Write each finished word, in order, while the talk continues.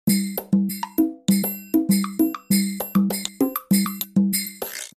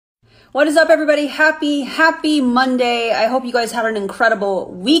What is up, everybody? Happy Monday. I hope you guys had an incredible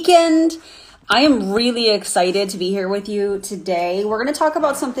weekend. I am really excited to be here with you today. We're going to talk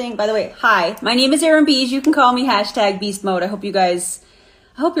about something, by the way, hi, my name is Erin Bees. You can call me #Beast Mode. I hope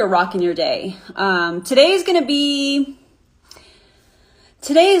you're rocking your day. Today is going to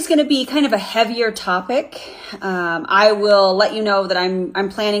be kind of a heavier topic. I will let you know that I'm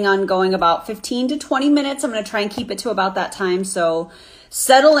planning on going about 15 to 20 minutes. I'm going to try and keep it to about that time. So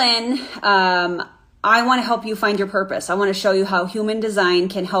settle in. I want to help you find your purpose. I want to show you how human design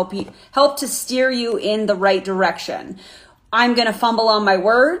can help to steer you in the right direction. I'm going to fumble on my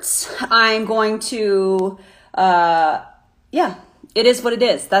words. I'm going to, it is what it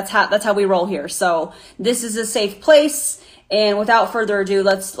is. That's how we roll here. So this is a safe place. And without further ado,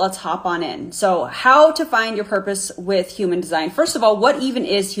 let's hop on in. So how to find your purpose with human design. First of all, what even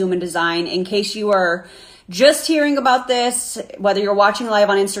is human design? In case you are just hearing about this, whether you're watching live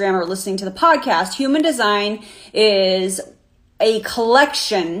on Instagram or listening to the podcast, human design is a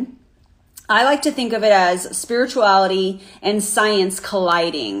collection. I like to think of it as spirituality and science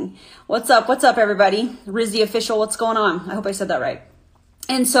colliding. What's up, everybody? Rizzy Official, what's going on? I hope I said that right.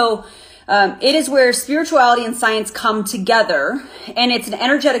 And so it is where spirituality and science come together, and it's an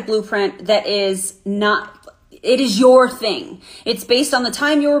energetic blueprint that is it is your thing. It's based on the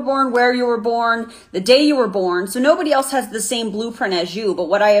time you were born, where you were born, the day you were born. So nobody else has the same blueprint as you. But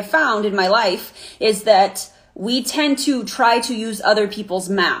what I have found in my life is that we tend to try to use other people's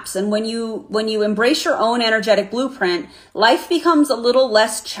maps. And when you embrace your own energetic blueprint, life becomes a little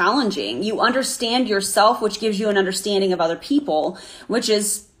less challenging. You understand yourself, which gives you an understanding of other people, which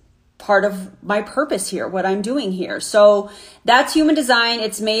is part of my purpose here, what I'm doing here. So that's human design.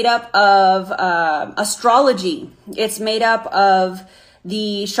 It's made up of astrology. It's made up of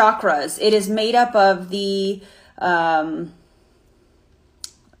the chakras. It is made up of the, I'm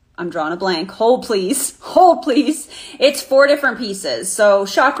drawing a blank. Hold please. It's 4 different pieces. So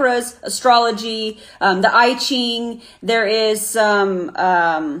chakras, astrology, the I Ching. There is some,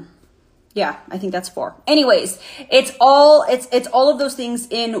 I think that's 4. Anyways, it's all of those things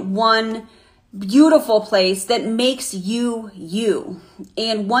in one beautiful place that makes you.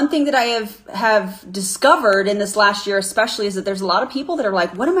 And one thing that I have discovered in this last year especially is that there's a lot of people that are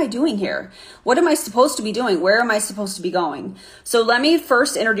like, what am I doing here? What am I supposed to be doing? Where am I supposed to be going? So let me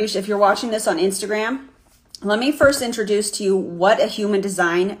first introduce, if you're watching this on Instagram, let me first introduce to you what a human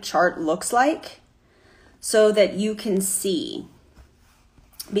design chart looks like so that you can see.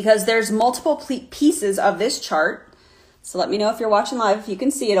 Because there's multiple pieces of this chart. So let me know if you're watching live, if you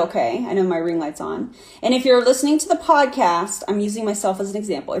can see it okay. I know my ring light's on. And if you're listening to the podcast, I'm using myself as an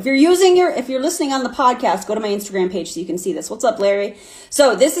example. If you're listening on the podcast, go to my Instagram page so you can see this. What's up, Larry?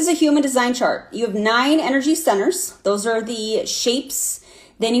 So this is a human design chart. You have 9 energy centers. Those are the shapes.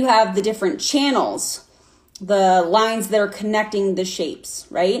 Then you have the different channels, the lines that are connecting the shapes,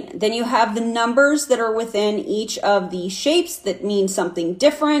 right? Then you have the numbers that are within each of the shapes that mean something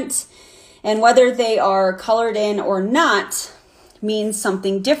different. And whether they are colored in or not means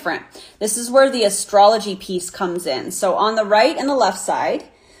something different. This is where the astrology piece comes in. So on the right and the left side,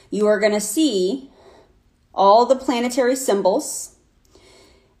 you are going to see all the planetary symbols.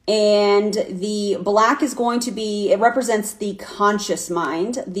 And the black is going to be, it represents the conscious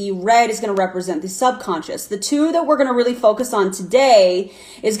mind. The red is going to represent the subconscious. The 2 that we're going to really focus on today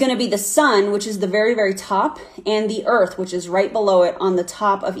is going to be the sun, which is the very, very top, and the earth, which is right below it on the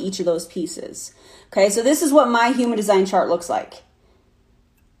top of each of those pieces. Okay, so this is what my human design chart looks like.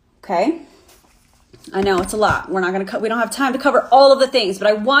 Okay. I know it's a lot. We don't have time to cover all of the things, but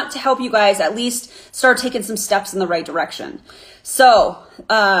I want to help you guys at least start taking some steps in the right direction. So,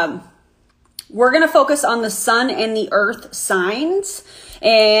 we're going to focus on the sun and the earth signs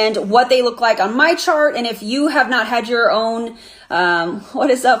and what they look like on my chart. And if you have not had your own, what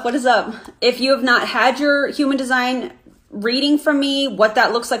is up? If you have not had your human design reading from me, what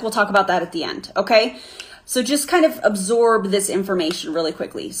that looks like, we'll talk about that at the end. Okay. So just kind of absorb this information really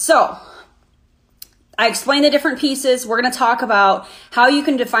quickly. So I explained the different pieces. We're going to talk about how you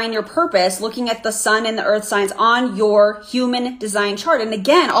can define your purpose looking at the sun and the earth signs on your human design chart. And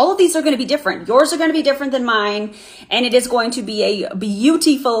again, all of these are going to be different. Yours are going to be different than mine, and it is going to be a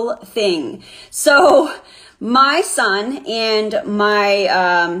beautiful thing. So my sun and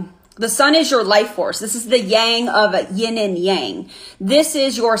my The sun is your life force. This is the yang of yin and yang. This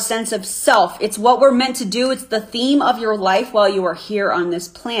is your sense of self. It's what we're meant to do. It's the theme of your life while you are here on this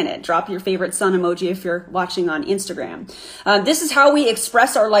planet. Drop your favorite sun emoji if you're watching on Instagram. This is how we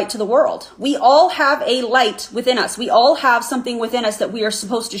express our light to the world. We all have a light within us. We all have something within us that we are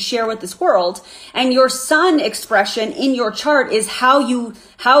supposed to share with this world. And your sun expression in your chart is how you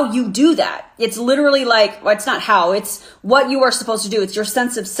do that. It's literally like, well, it's not how, it's what you are supposed to do. It's your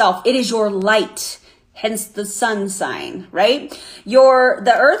sense of self. It is your light, hence the sun sign, right?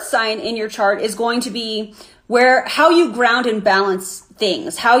 The earth sign in your chart is going to be how you ground and balance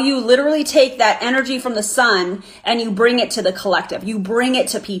things, how you literally take that energy from the sun and you bring it to the collective. You bring it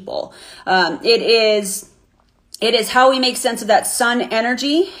to people. It is how we make sense of that sun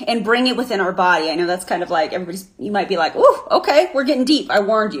energy and bring it within our body. I know that's kind of like you might be like, ooh, okay, we're getting deep. I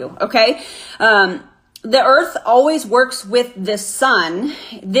warned you. Okay. The earth always works with the sun.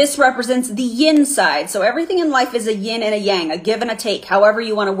 This represents the yin side. So everything in life is a yin and a yang, a give and a take, however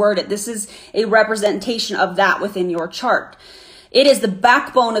you want to word it. This is a representation of that within your chart. It is the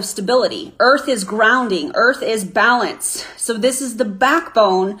backbone of stability. Earth is grounding. Earth is balance. So this is the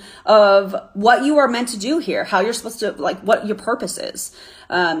backbone of what you are meant to do here, how you're supposed to, like what your purpose is.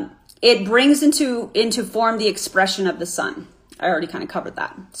 It brings into form the expression of the sun. I already kind of covered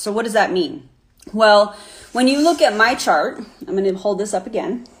that. So what does that mean? Well, when you look at my chart, I'm going to hold this up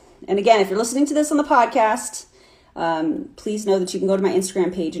again. And again, if you're listening to this on the podcast, please know that you can go to my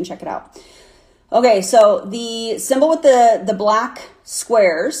Instagram page and check it out. Okay, so the symbol with the black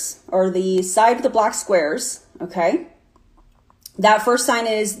squares, or the side with the black squares, okay? That first sign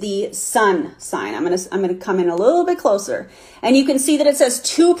is the sun sign. I'm gonna come in a little bit closer. And you can see that it says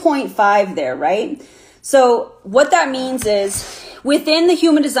 2.5 there, right? So what that means is within the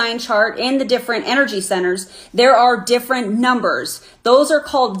human design chart, in the different energy centers, there are different numbers. Those are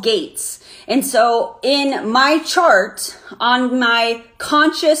called gates. And so in my chart, on my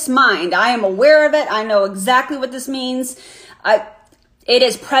conscious mind, I am aware of it. I know exactly what this means. It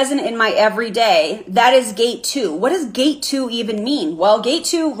is present in my everyday. That is gate 2. What does gate 2 even mean? Well, gate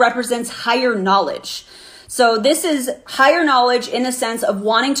 2 represents higher knowledge. So this is higher knowledge in the sense of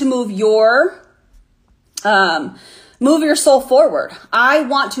wanting to move your soul forward. I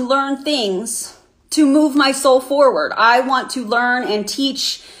want to learn things to move my soul forward. I want to learn and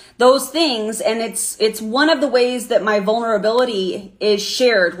teach those things, and it's one of the ways that my vulnerability is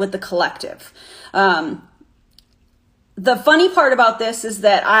shared with the collective. The funny part about this is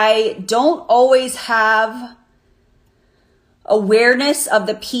that I don't always have awareness of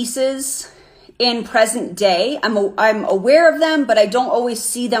the pieces in present day. I'm aware of them, but I don't always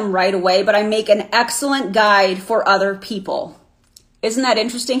see them right away, but I make an excellent guide for other people. Isn't that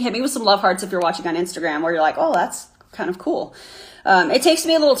interesting? Hit me with some love hearts if you're watching on Instagram, where you're like, oh, that's kind of cool. It takes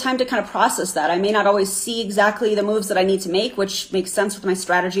me a little time to kind of process that. I may not always see exactly the moves that I need to make, which makes sense with my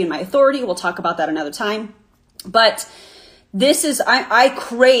strategy and my authority. We'll talk about that another time. But this is, I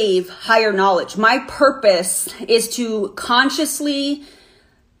crave higher knowledge. My purpose is to consciously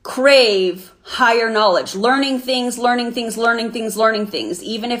crave higher knowledge, learning things,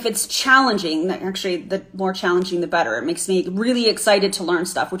 even if it's challenging. Actually, the more challenging, the better. It makes me really excited to learn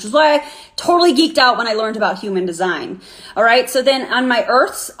stuff, which is why I totally geeked out when I learned about human design. All right. So then on my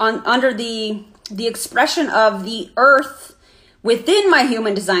earths, under the expression of the earth within my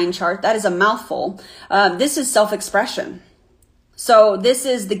human design chart, that is a mouthful. This is self-expression. So this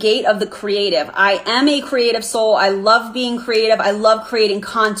is the gate of the creative. I am a creative soul. I love being creative. I love creating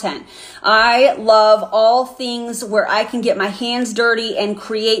content. I love all things where I can get my hands dirty and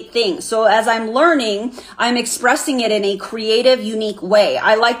create things. So as I'm learning, I'm expressing it in a creative, unique way.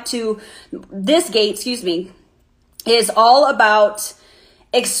 This gate, is all about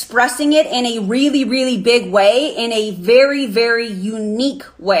expressing it in a really, really big way, in a very, very unique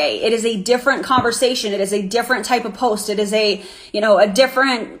way. It is a different conversation. It is a different type of post. It is a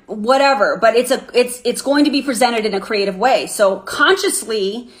different whatever, but it's going to be presented in a creative way. So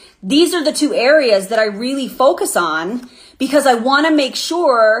consciously, these are the two areas that I really focus on, because I want to make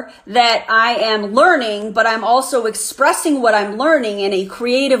sure that I am learning, but I'm also expressing what I'm learning in a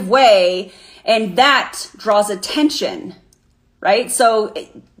creative way, and that draws attention. Right? So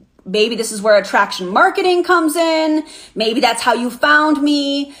maybe this is where attraction marketing comes in. Maybe that's how you found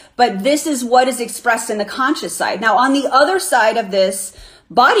me. But this is what is expressed in the conscious side. Now, on the other side of this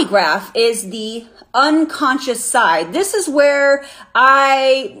body graph is the unconscious side. This is where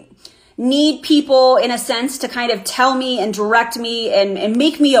I need people, in a sense, to kind of tell me and direct me and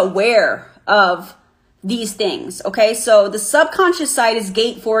make me aware of these things. Okay. So the subconscious side is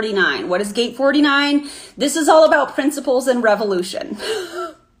gate 49. What is gate 49? This is all about principles and revolution.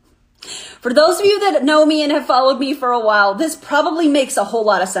 For those of you that know me and have followed me for a while, this probably makes a whole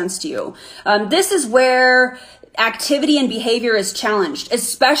lot of sense to you. This is where activity and behavior is challenged,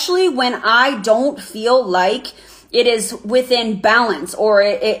 especially when I don't feel like it is within balance, or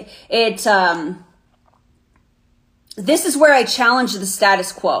this is where I challenge the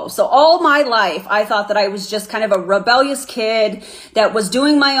status quo. So all my life, I thought that I was just kind of a rebellious kid that was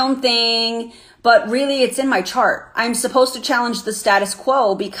doing my own thing, but really it's in my chart. I'm supposed to challenge the status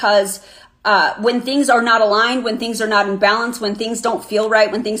quo because when things are not aligned, when things are not in balance, when things don't feel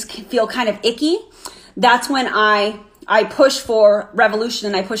right, when things feel kind of icky, that's when I push for revolution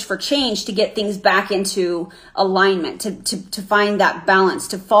and I push for change to get things back into alignment, to find that balance,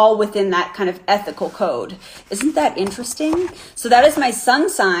 to fall within that kind of ethical code. Isn't that interesting? So that is my sun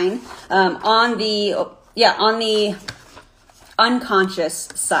sign on the unconscious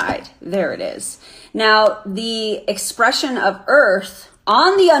side. There it is. Now, the expression of Earth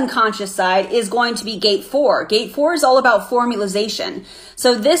on the unconscious side is going to be gate 4. Gate 4 is all about formalization.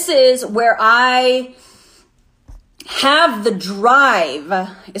 So this is where I have the drive.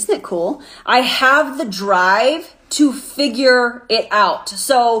 Isn't it cool? I have the drive to figure it out.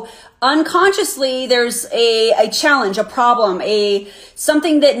 So unconsciously, there's a challenge, a problem,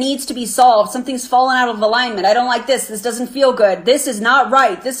 something that needs to be solved. Something's fallen out of alignment. I don't like this. This doesn't feel good. This is not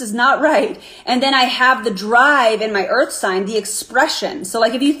right. This is not right. And then I have the drive in my earth sign, the expression. So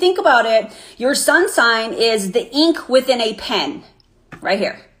like if you think about it, your sun sign is the ink within a pen right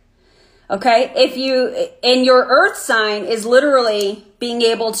here. Okay, and your earth sign is literally being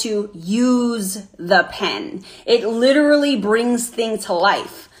able to use the pen. It literally brings things to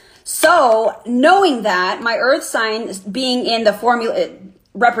life. So knowing that, my earth sign being in the formula,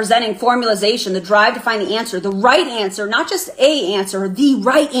 representing formalization, the drive to find the answer, the right answer, not just a answer, the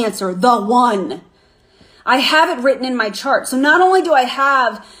right answer, the one. I have it written in my chart. So not only do I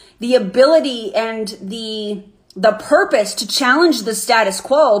have the ability and the purpose to challenge the status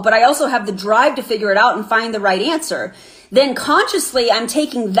quo, but I also have the drive to figure it out and find the right answer. Then consciously, I'm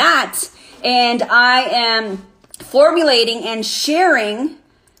taking that and I am formulating and sharing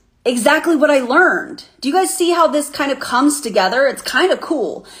exactly what I learned. Do you guys see how this kind of comes together? It's kind of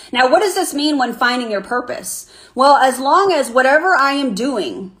cool. Now, what does this mean when finding your purpose? Well, as long as whatever I am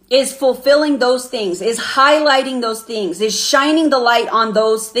doing is fulfilling those things, is highlighting those things, is shining the light on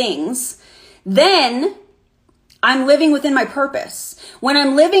those things, then I'm living within my purpose. When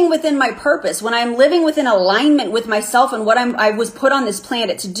I'm living within my purpose, when I'm living within alignment with myself and what I was put on this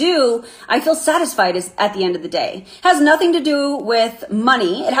planet to do, I feel satisfied at the end of the day. It has nothing to do with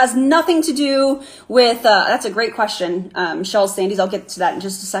money. It has nothing to do with, that's a great question, Michelle Sandys. I'll get to that in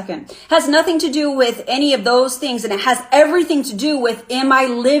just a second. It has nothing to do with any of those things. And it has everything to do with, am I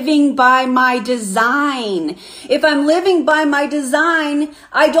living by my design? If I'm living by my design,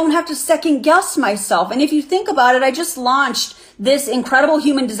 I don't have to second guess myself. And if you think about it, I just launched this incredible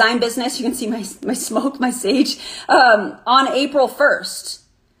human design business. You can see my smoke, my sage, on April 1st,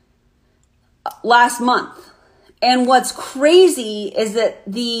 last month. And what's crazy is that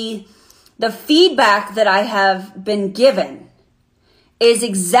the feedback that I have been given is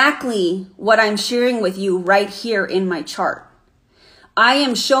exactly what I'm sharing with you right here in my chart. I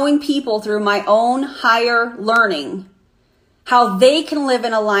am showing people through my own higher learning how they can live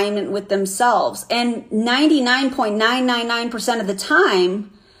in alignment with themselves. And 99.999% of the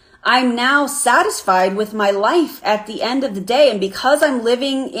time, I'm now satisfied with my life at the end of the day. And because I'm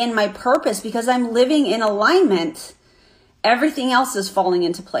living in my purpose, because I'm living in alignment, everything else is falling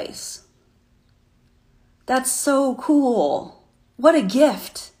into place. That's so cool. What a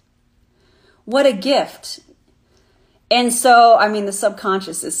gift. What a gift. And so, I mean, the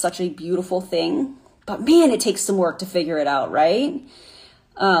subconscious is such a beautiful thing. But man, it takes some work to figure it out, right?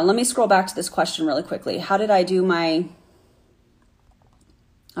 Let me scroll back to this question really quickly. How did I do my...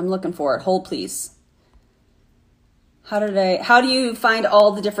 I'm looking for it. Hold, please. How do you find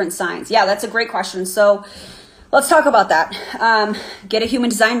all the different signs? Yeah, that's a great question. So let's talk about that. Get a human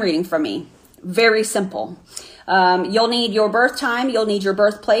design reading from me. Very simple. You'll need your birth time. You'll need your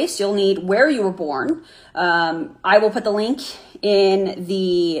birthplace. You'll need where you were born. I will put the link in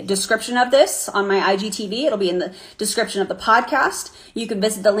the description of this on my IGTV. It'll be in the description of the podcast. You can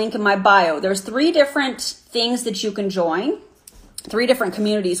visit the link in my bio. There's 3 different things that you can join, 3 different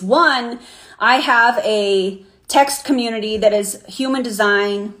communities. One, I have a text community that is human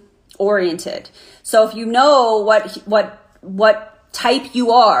design oriented. So if you know what type you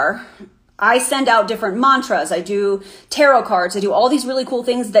are, I send out different mantras. I do tarot cards. I do all these really cool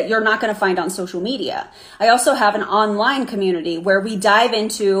things that you're not going to find on social media. I also have an online community where we dive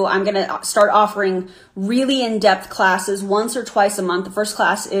into, I'm going to start offering really in-depth classes once or twice a month. The first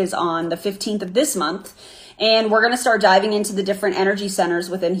class is on the 15th of this month. And we're going to start diving into the different energy centers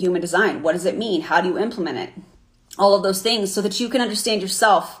within human design. What does it mean? How do you implement it? All of those things so that you can understand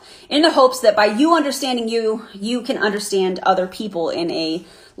yourself, in the hopes that by you understanding you, you can understand other people in a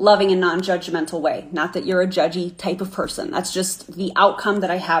loving and non-judgmental way. Not that you're a judgy type of person. That's just the outcome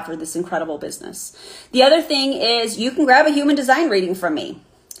that I have for this incredible business. The other thing is you can grab a human design reading from me.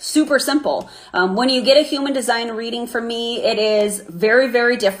 Super simple. When you get a human design reading from me, it is very,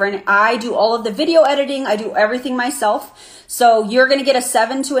 very different. I do all of the video editing. I do everything myself. So you're going to get a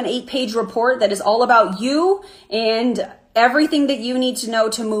 7 to an 8 page report that is all about you and everything that you need to know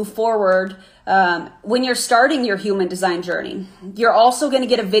to move forward when you're starting your human design journey. You're also going to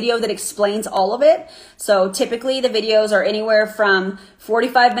get a video that explains all of it. So typically the videos are anywhere from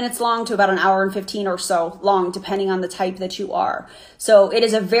 45 minutes long to about an hour and 15 or so long, depending on the type that you are. So it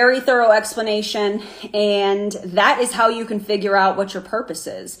is a very thorough explanation, and that is how you can figure out what your purpose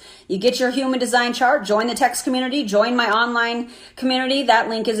is. You get your human design chart, join the text community, join my online community. That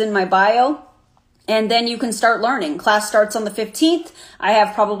link is in my bio. And then you can start learning. Class starts on the 15th. I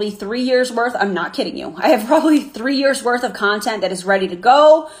have probably 3 years worth. I'm not kidding you. I have probably 3 years worth of content that is ready to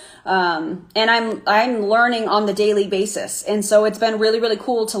go. And I'm learning on the daily basis. And so it's been really, really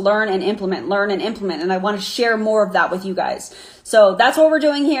cool to learn and implement. And I want to share more of that with you guys. So that's what we're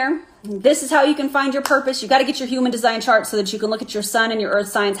doing here. This is how you can find your purpose. You got to get your human design chart so that you can look at your sun and your earth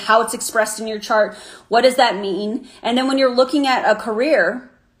signs, how it's expressed in your chart. What does that mean? And then when you're looking at a career,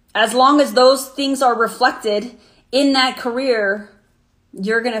 as long as those things are reflected in that career,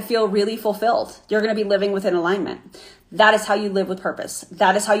 you're going to feel really fulfilled. You're going to be living within alignment. That is how you live with purpose.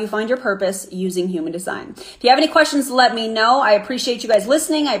 That is how you find your purpose using human design. If you have any questions, let me know. I appreciate you guys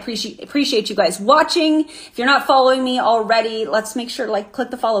listening. I appreciate you guys watching. If you're not following me already, let's make sure to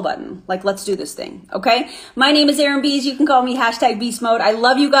click the follow button. Let's do this thing. Okay. My name is Erin Bees. You can call me #beast mode. I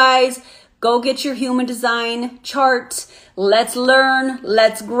love you guys. Go get your human design chart. Let's learn,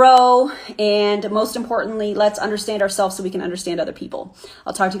 let's grow, and most importantly, let's understand ourselves so we can understand other people.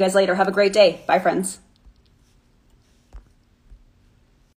 I'll talk to you guys later. Have a great day. Bye, friends.